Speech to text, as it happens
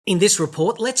In this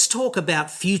report, let's talk about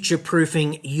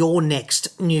future-proofing your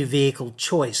next new vehicle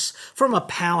choice from a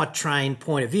powertrain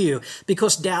point of view,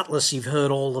 because doubtless you've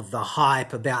heard all of the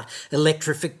hype about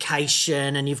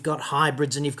electrification, and you've got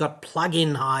hybrids and you've got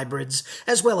plug-in hybrids,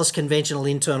 as well as conventional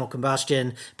internal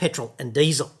combustion, petrol and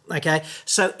diesel. Okay,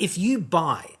 so if you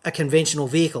buy a conventional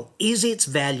vehicle, is its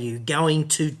value going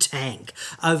to tank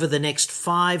over the next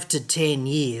 5 to 10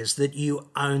 years that you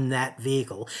own that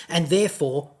vehicle? And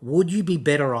therefore, would you be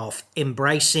better off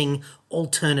embracing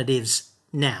alternatives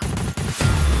now?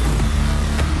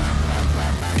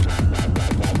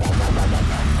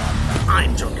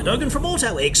 I'm John Cadogan from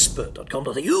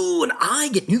AutoExpert.com.au, and I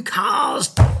get new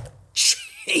cars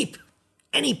cheap.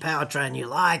 Any powertrain you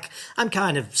like. I'm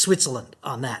kind of Switzerland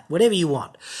on that. Whatever you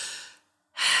want.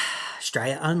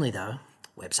 Australia only though.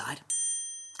 Website.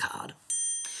 Card.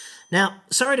 Now,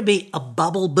 sorry to be a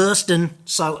bubble bursting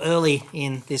so early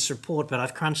in this report, but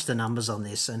I've crunched the numbers on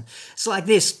this, and it's like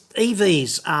this.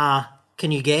 EVs are,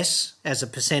 can you guess, as a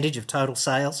percentage of total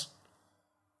sales?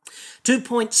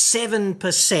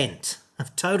 2.7%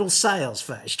 of total sales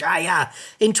for Australia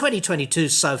in 2022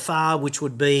 so far, which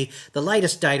would be the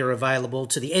latest data available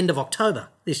to the end of October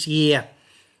this year.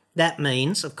 That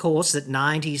means, of course, that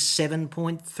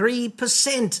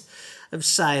 97.3% of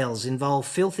sales involve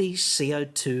filthy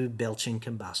CO2 belching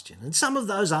combustion. And some of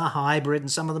those are hybrid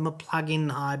and some of them are plug-in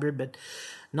hybrid, but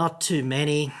not too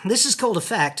many. This is called a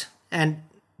fact, and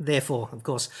therefore, of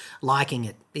course, liking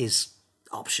it is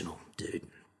optional, dude.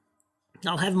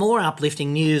 I'll have more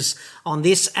uplifting news on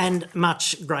this and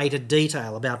much greater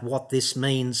detail about what this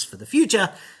means for the future.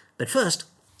 But first,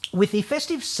 with the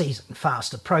festive season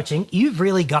fast approaching, you've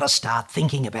really got to start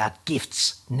thinking about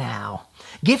gifts now.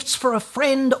 Gifts for a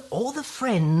friend or the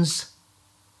friends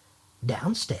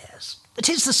downstairs. It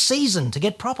is the season to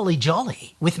get properly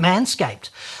jolly with Manscaped.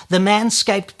 The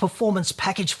Manscaped Performance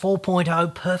Package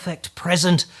 4.0 perfect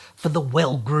present for the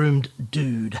well-groomed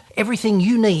dude. Everything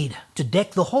you need to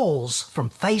deck the halls from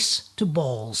face to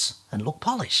balls and look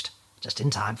polished, just in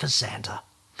time for Santa.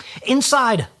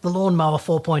 Inside, the Lawnmower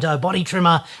 4.0 body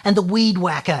trimmer and the Weed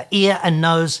Whacker ear and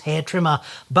nose hair trimmer,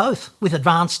 both with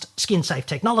advanced skin-safe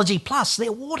technology, plus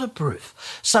they're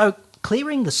waterproof. So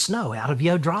clearing the snow out of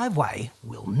your driveway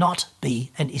will not be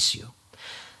an issue.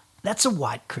 That's a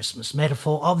white Christmas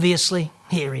metaphor, obviously.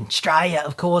 Here in Australia,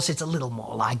 of course, it's a little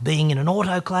more like being in an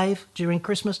autoclave during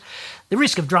Christmas. The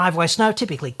risk of driveway snow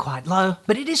typically quite low,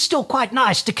 but it is still quite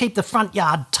nice to keep the front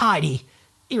yard tidy,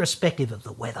 irrespective of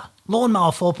the weather.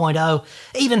 Lawnmower 4.0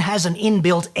 even has an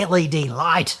inbuilt LED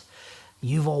light.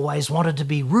 You've always wanted to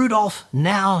be Rudolph,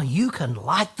 now you can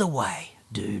light the way,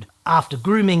 dude. After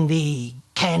grooming the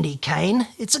candy cane,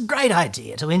 it's a great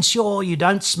idea to ensure you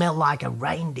don't smell like a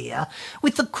reindeer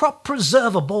with the Crop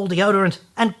Preserver Ball Deodorant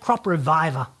and Crop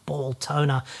Reviver Ball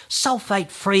Toner.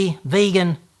 Sulfate-free,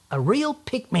 vegan, a real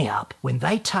pick-me-up. When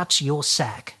they touch your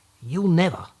sack, you'll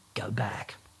never go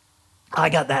back. I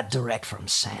got that direct from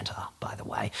Santa, by the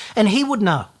way, and he would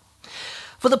know.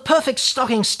 For the perfect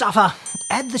stocking stuffer,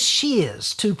 add the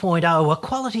Shears 2.0, a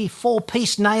quality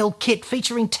 4-piece nail kit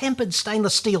featuring tempered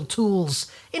stainless steel tools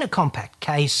in a compact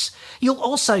case. You'll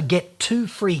also get 2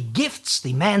 free gifts,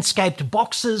 the Manscaped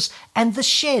boxes and the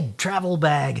Shed travel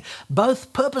bag,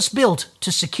 both purpose-built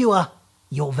to secure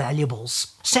your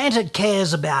valuables. Santa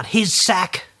cares about his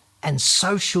sack, and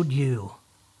so should you.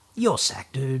 Your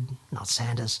sack, dude, not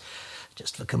Santa's.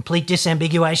 Just for complete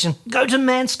disambiguation, go to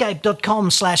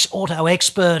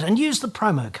manscaped.com/autoexpert and use the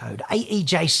promo code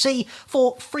AEJC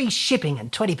for free shipping and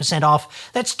 20%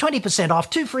 off. That's 20% off,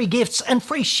 2 free gifts and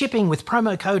free shipping with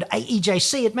promo code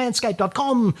AEJC at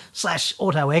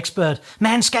manscaped.com/autoexpert.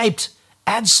 Manscaped,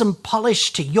 add some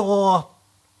polish to your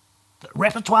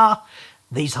repertoire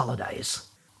these holidays.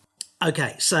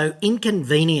 Okay, so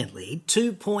inconveniently,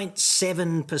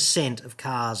 2.7% of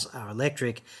cars are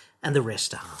electric and the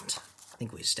rest aren't. I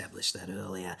think we established that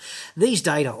earlier. These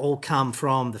data all come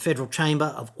from the Federal Chamber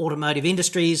of Automotive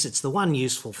Industries. It's the one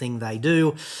useful thing they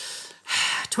do.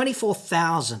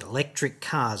 24,000 electric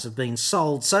cars have been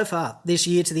sold so far this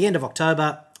year to the end of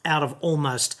October out of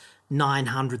almost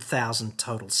 900,000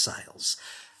 total sales.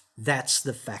 That's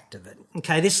the fact of it.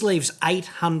 Okay, this leaves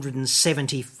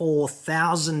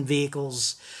 874,000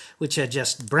 vehicles, which are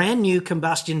just brand new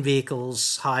combustion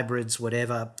vehicles, hybrids,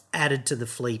 whatever, added to the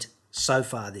fleet so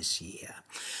far this year.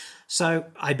 So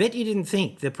I bet you didn't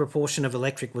think the proportion of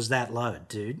electric was that low,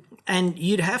 dude. And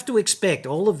you'd have to expect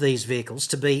all of these vehicles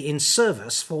to be in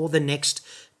service for the next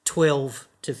 12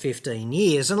 to 15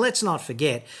 years. And let's not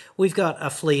forget, we've got a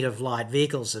fleet of light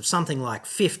vehicles of something like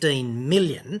 15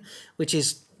 million, which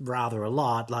is rather a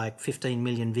lot, like 15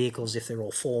 million vehicles if they're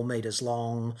all 4 metres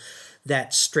long.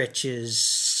 That stretches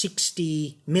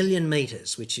 60 million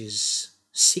metres, which is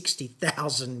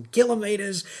 60,000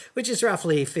 kilometres, which is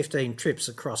roughly 15 trips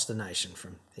across the nation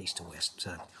from east to west.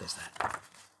 So there's that.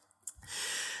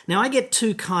 Now, I get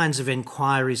two kinds of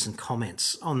inquiries and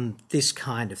comments on this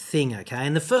kind of thing, okay?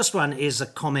 And the first one is a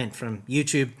comment from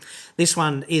YouTube. This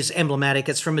one is emblematic.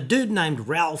 It's from a dude named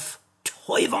Ralph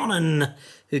Toivonen,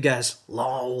 who goes,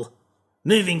 "Lol,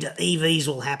 moving to EVs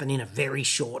will happen in a very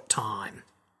short time."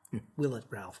 Will it,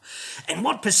 Ralph? "And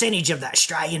what percentage of the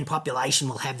Australian population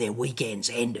will have their weekends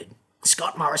ended?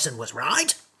 Scott Morrison was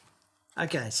right."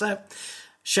 Okay, so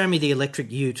show me the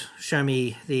electric ute. Show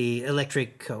me the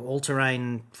electric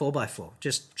all-terrain 4x4.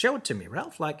 Just show it to me,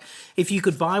 Ralph. Like, if you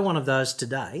could buy one of those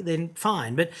today, then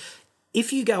fine. But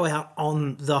if you go out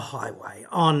on the highway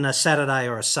on a Saturday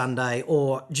or a Sunday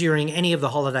or during any of the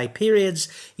holiday periods,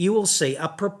 you will see a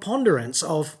preponderance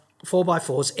of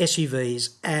 4x4s,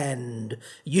 SUVs and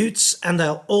utes, and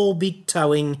they'll all be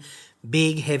towing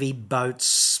big, heavy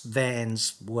boats,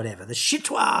 vans, whatever. The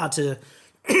Chitois to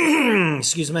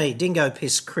excuse me, Dingo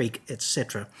Piss Creek,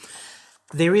 etc.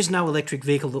 There is no electric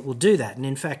vehicle that will do that. And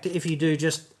in fact, if you do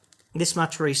just this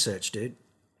much research, dude,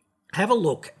 have a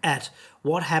look at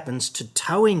what happens to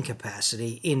towing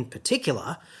capacity in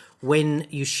particular when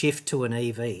you shift to an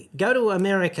EV. Go to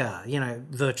America,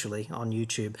 virtually on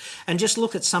YouTube, and just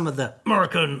look at some of the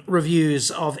American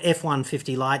reviews of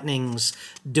F-150 Lightnings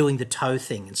doing the tow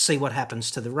thing and see what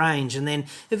happens to the range, and then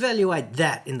evaluate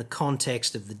that in the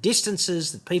context of the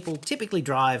distances that people typically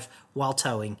drive while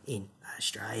towing in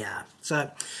Australia.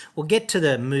 So we'll get to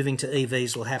the moving to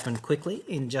EVs will happen quickly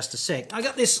in just a sec. I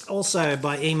got this also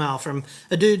by email from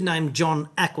a dude named John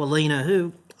Aquilina,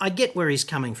 who I get where he's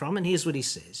coming from, and here's what he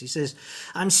says. He says,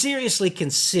 "I'm seriously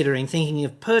thinking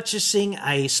of purchasing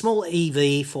a small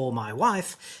EV for my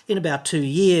wife in about 2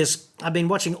 years. I've been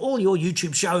watching all your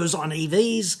YouTube shows on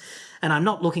EVs, and I'm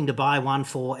not looking to buy one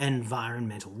for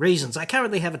environmental reasons. I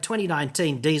currently have a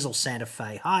 2019 diesel Santa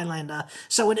Fe Highlander,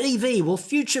 so an EV will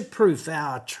future-proof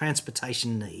our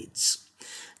transportation needs.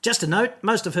 Just a note,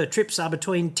 most of her trips are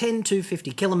between 10 to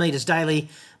 50 kilometres daily,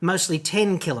 mostly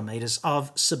 10 kilometres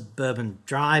of suburban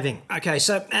driving." Okay,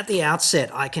 so at the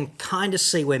outset, I can kind of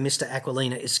see where Mr.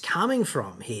 Aquilina is coming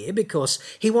from here, because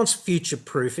he wants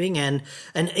future-proofing, and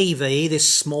an EV,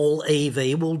 this small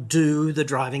EV, will do the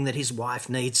driving that his wife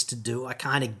needs to do. I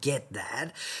kind of get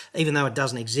that, even though it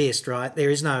doesn't exist, right?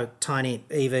 There is no tiny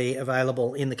EV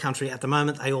available in the country at the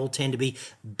moment. They all tend to be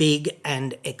big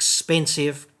and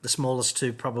expensive. The smallest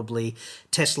two probably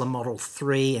Tesla Model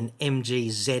 3 and MG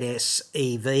ZS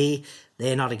EV.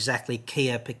 They're not exactly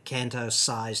Kia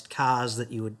Picanto-sized cars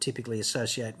that you would typically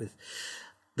associate with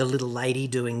the little lady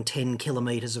doing 10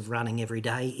 kilometres of running every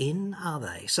day in, are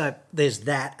they? So there's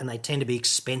that, and they tend to be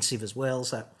expensive as well.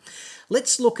 So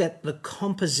let's look at the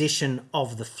composition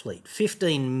of the fleet.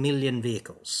 15 million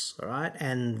vehicles, all right?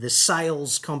 And the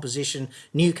sales composition,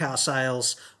 new car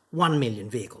sales, 1 million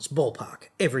vehicles, ballpark,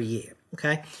 every year.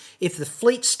 Okay, if the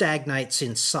fleet stagnates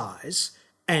in size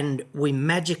and we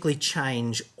magically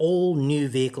change all new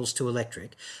vehicles to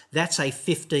electric, that's a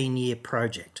 15-year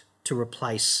project to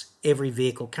replace every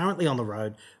vehicle currently on the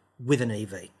road with an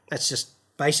EV. That's just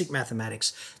basic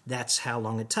mathematics. That's how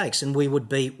long it takes. And we would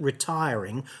be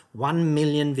retiring 1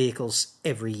 million vehicles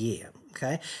every year.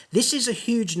 Okay, this is a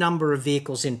huge number of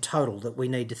vehicles in total that we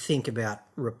need to think about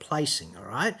replacing, all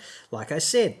right? Like I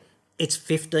said, it's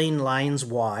 15 lanes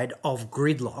wide of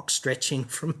gridlock stretching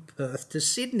from Perth to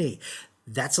Sydney.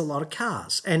 That's a lot of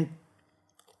cars. And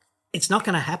it's not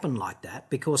going to happen like that,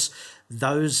 because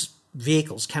those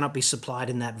vehicles cannot be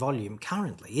supplied in that volume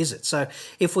currently, is it? So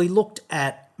if we looked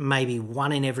at maybe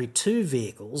 1 in every 2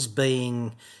 vehicles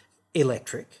being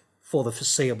electric for the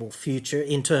foreseeable future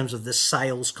in terms of the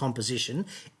sales composition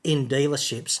in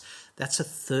dealerships, that's a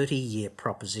 30-year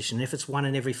proposition. If it's 1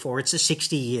 in every 4, it's a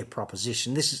 60-year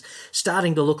proposition. This is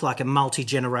starting to look like a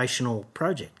multi-generational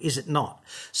project, is it not?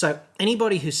 So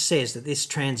anybody who says that this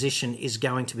transition is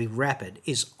going to be rapid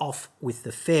is off with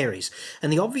the fairies.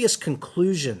 And the obvious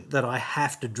conclusion that I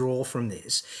have to draw from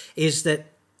this is that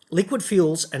liquid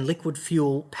fuels and liquid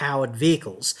fuel-powered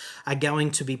vehicles are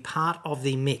going to be part of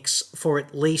the mix for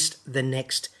at least the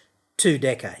next 2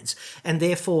 decades. And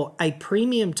therefore, a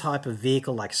premium type of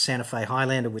vehicle like Santa Fe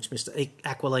Highlander, which Mr.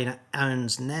 Aquilina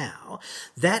owns now,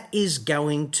 that is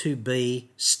going to be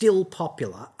still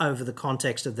popular over the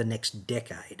context of the next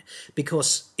decade,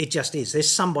 because it just is.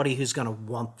 There's somebody who's going to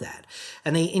want that.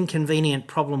 And the inconvenient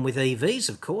problem with EVs,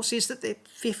 of course, is that they're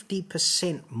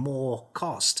 50% more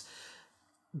cost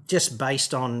just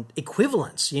based on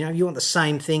equivalence. You know, you want the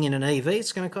same thing in an EV,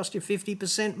 it's going to cost you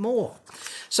 50% more.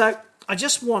 So I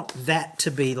just want that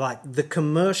to be like the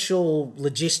commercial,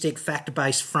 logistic,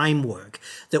 fact-based framework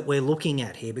that we're looking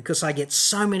at here, because I get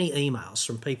so many emails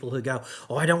from people who go,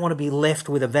 oh, I don't want to be left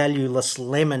with a valueless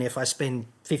lemon if I spend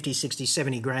 50, 60,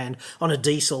 70 grand on a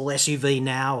diesel SUV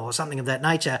now or something of that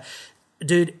nature.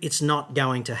 Dude, it's not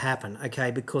going to happen, okay,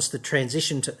 because the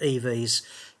transition to EVs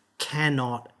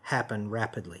cannot happen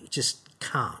rapidly. It just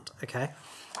can't, okay?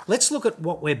 Let's look at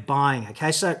what we're buying,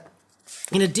 okay? So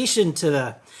in addition to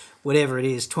the whatever it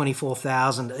is,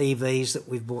 24,000 EVs that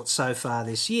we've bought so far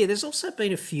this year, there's also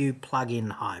been a few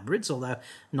plug-in hybrids, although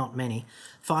not many.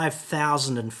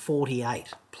 5,048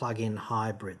 plug-in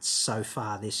hybrids so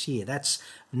far this year. That's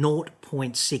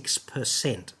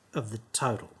 0.6% of the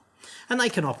total. And they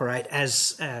can operate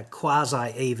as a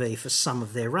quasi-EV for some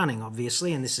of their running,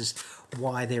 obviously, and this is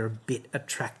why they're a bit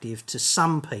attractive to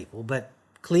some people, but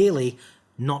clearly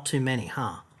not too many,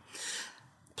 huh?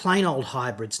 Plain old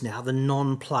hybrids now, the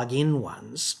non-plug-in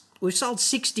ones, we've sold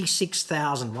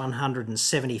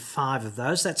 66,175 of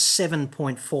those. That's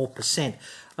 7.4%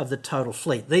 of the total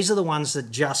fleet. These are the ones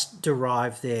that just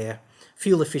derive their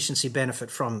fuel efficiency benefit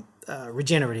from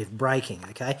regenerative braking,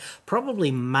 okay?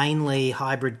 Probably mainly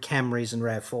hybrid Camrys and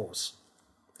RAV4s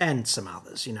and some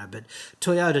others, you know, but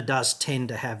Toyota does tend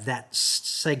to have that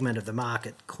segment of the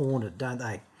market cornered, don't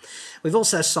they? We've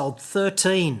also sold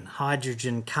 13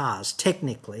 hydrogen cars,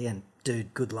 technically, and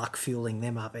dude, good luck fueling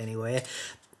them up anywhere.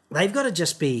 They've got to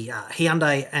just be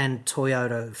Hyundai and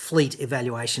Toyota fleet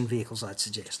evaluation vehicles, I'd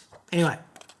suggest. Anyway,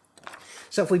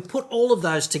 so if we put all of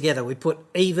those together, we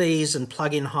put EVs and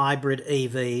plug-in hybrid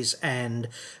EVs and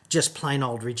just plain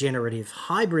old regenerative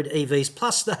hybrid EVs,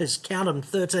 plus those, count them,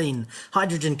 13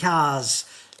 hydrogen cars,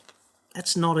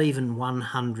 that's not even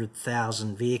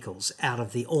 100,000 vehicles out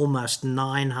of the almost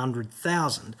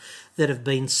 900,000 that have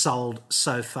been sold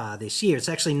so far this year. It's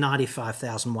actually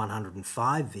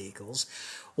 95,105 vehicles,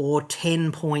 or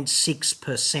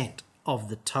 10.6% of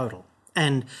the total.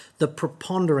 And the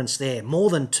preponderance there, more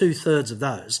than 2/3 of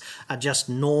those, are just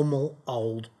normal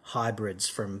old hybrids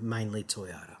from mainly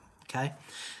Toyota, okay?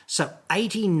 So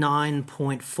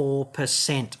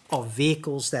 89.4% of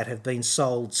vehicles that have been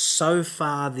sold so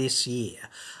far this year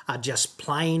are just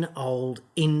plain old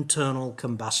internal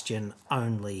combustion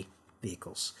only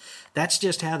vehicles. That's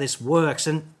just how this works.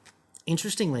 And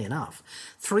interestingly enough,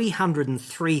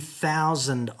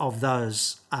 303,000 of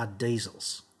those are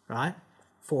diesels, right?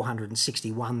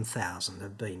 461,000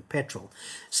 have been petrol.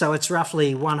 So it's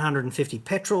roughly 150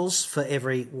 petrols for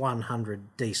every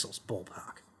 100 diesels,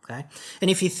 ballpark. Okay?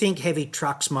 And if you think heavy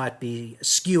trucks might be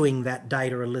skewing that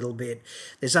data a little bit,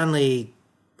 there's only,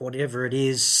 whatever it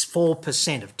is,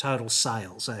 4% of total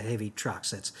sales are heavy trucks.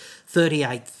 That's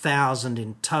 38,000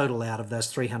 in total out of those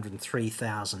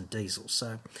 303,000 diesels.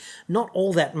 So not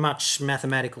all that much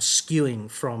mathematical skewing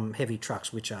from heavy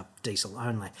trucks, which are diesel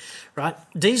only, right?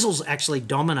 Diesels actually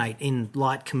dominate in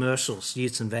light commercials,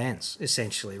 utes and vans,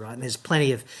 essentially, right? And there's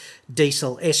plenty of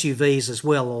diesel SUVs as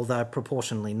well, although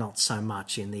proportionally not so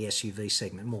much in the SUV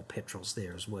segment, more petrols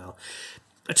there as well.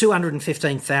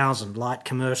 215,000 light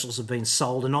commercials have been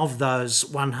sold, and of those,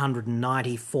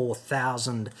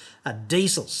 194,000 are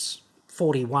diesels.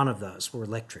 41 of those were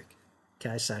electric.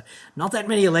 Okay, so not that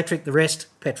many electric, the rest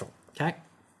petrol. Okay,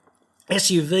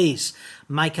 SUVs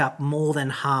make up more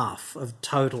than half of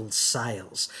total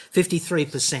sales,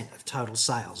 53% of total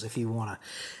sales, if you want to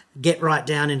get right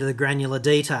down into the granular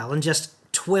detail, and just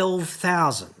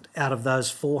 12,000 out of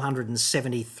those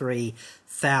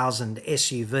 473,000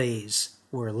 SUVs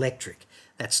were electric.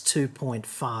 That's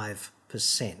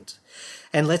 2.5%.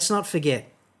 And let's not forget,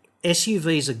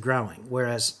 SUVs are growing,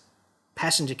 whereas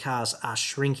passenger cars are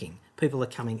shrinking. People are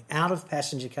coming out of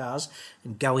passenger cars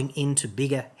and going into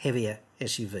bigger, heavier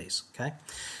SUVs, okay?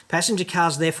 Passenger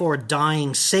cars, therefore, a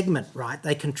dying segment, right?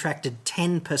 They contracted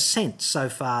 10% so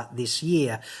far this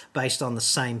year based on the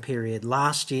same period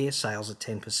last year. Sales are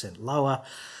 10% lower.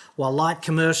 While light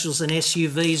commercials and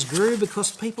SUVs grew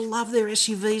because people love their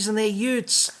SUVs and their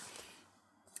utes.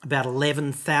 About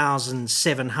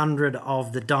 11,700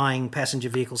 of the dying passenger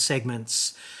vehicle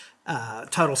segments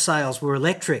total sales were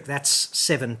electric. That's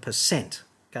 7%,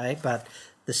 okay? But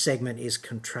the segment is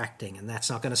contracting, and that's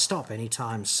not going to stop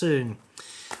anytime soon.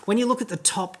 When you look at the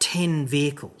top 10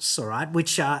 vehicles, all right,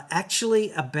 which are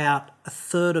actually about a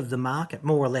third of the market,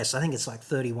 more or less, I think it's like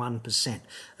 31%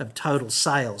 of total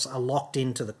sales are locked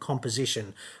into the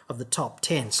composition of the top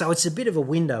 10. So it's a bit of a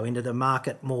window into the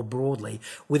market more broadly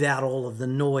without all of the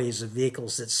noise of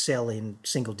vehicles that sell in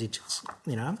single digits,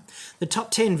 you know. The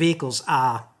top 10 vehicles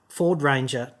are Ford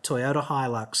Ranger, Toyota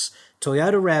Hilux,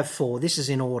 Toyota RAV4, this is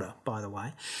in order, by the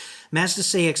way, Mazda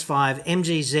CX-5,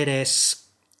 MG ZS,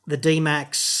 the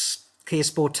D-Max, Kia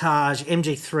Sportage,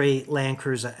 MG3, Land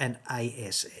Cruiser, and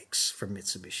ASX from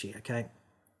Mitsubishi, okay?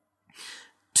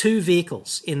 2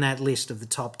 vehicles in that list of the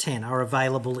top 10 are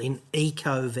available in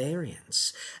eco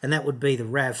variants, and that would be the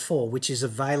RAV4, which is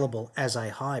available as a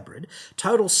hybrid.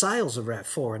 Total sales of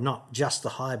RAV4 are not just the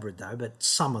hybrid though, but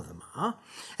some of them are.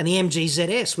 And the MG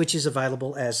ZS, which is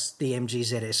available as the MG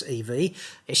ZS EV,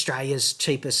 Australia's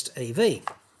cheapest EV.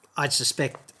 I'd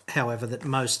suspect, however, that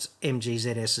most MG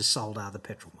ZSs sold are the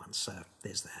petrol ones, so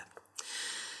there's that.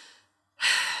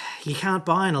 You can't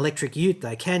buy an electric ute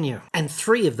though, can you? And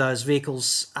 3 of those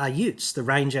vehicles are utes, the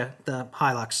Ranger, the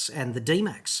Hilux and the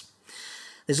D-Max.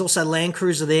 There's also Land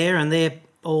Cruiser there, and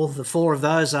all the 4 of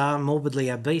those are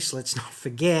morbidly obese, let's not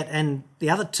forget. And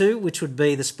the other 2, which would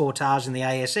be the Sportage and the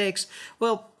ASX,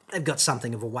 well, they've got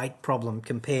something of a weight problem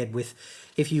compared with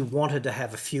if you wanted to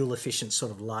have a fuel-efficient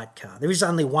sort of light car. There is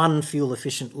only one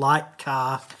fuel-efficient light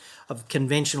car of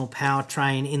conventional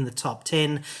powertrain in the top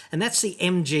 10, and that's the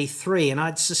MG3, and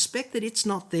I'd suspect that it's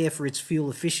not there for its fuel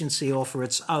efficiency or for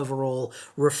its overall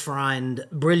refined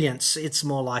brilliance. It's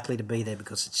more likely to be there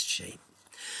because it's cheap.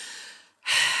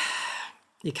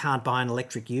 You can't buy an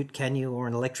electric ute, can you, or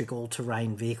an electric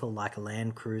all-terrain vehicle like a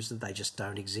Land Cruiser. They just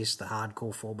don't exist, the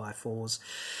hardcore 4x4s.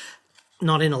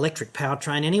 Not in electric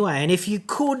powertrain anyway, and if you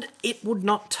could, it would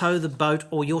not tow the boat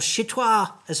or your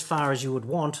chitois as far as you would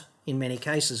want in many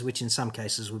cases, which in some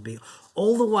cases would be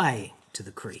all the way to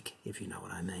the creek, if you know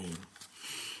what I mean.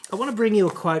 I want to bring you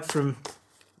a quote from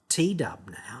T-Dub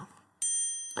now,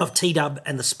 of T-Dub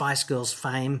and the Spice Girls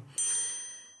fame.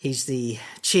 He's the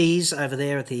cheese over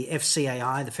there at the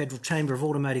FCAI, the Federal Chamber of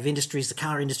Automotive Industries, the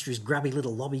car industry's grubby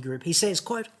little lobby group. He says,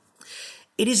 quote,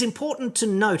 "It is important to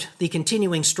note the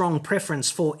continuing strong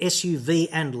preference for SUV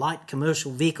and light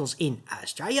commercial vehicles in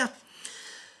Australia.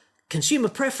 Consumer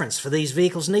preference for these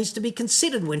vehicles needs to be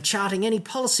considered when charting any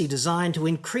policy designed to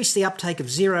increase the uptake of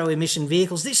zero-emission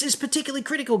vehicles. This is particularly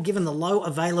critical given the low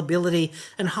availability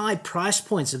and high price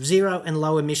points of zero and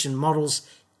low-emission models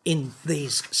in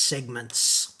these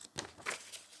segments."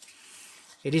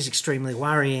 It is extremely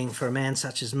worrying for a man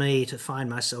such as me to find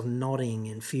myself nodding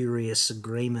in furious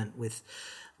agreement with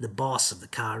the boss of the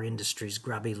car industry's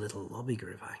grubby little lobby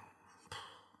group.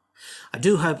 I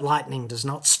do hope lightning does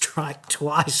not strike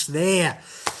twice there.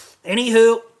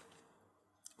 Anywho,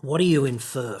 what do you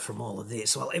infer from all of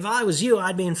this? Well, if I was you,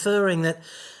 I'd be inferring that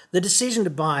the decision to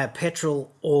buy a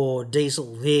petrol or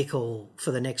diesel vehicle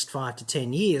for the next 5 to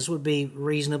 10 years would be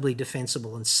reasonably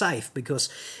defensible and safe, because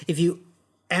if you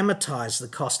amortise the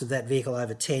cost of that vehicle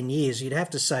over 10 years, you'd have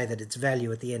to say that its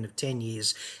value at the end of 10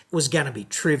 years was going to be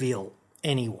trivial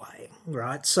anyway,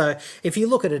 right? So if you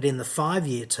look at it in the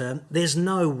 5-year term, there's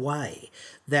no way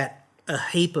that a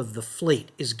heap of the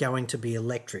fleet is going to be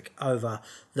electric over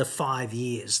the 5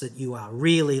 years that you are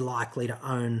really likely to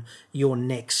own your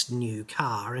next new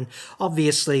car. And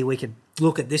obviously we could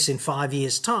look at this in 5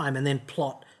 years' time and then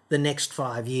plot the next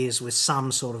 5 years with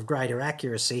some sort of greater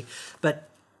accuracy. But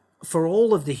for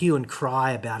all of the hue and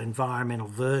cry about environmental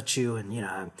virtue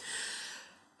and,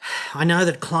 I know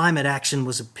that climate action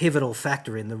was a pivotal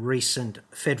factor in the recent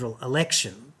federal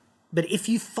election, but if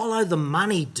you follow the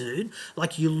money, dude,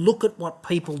 like you look at what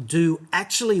people do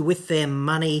actually with their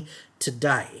money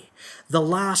today, the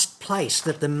last place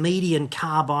that the median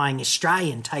car-buying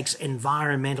Australian takes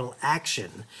environmental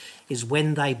action is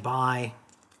when they buy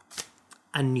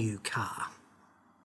a new car.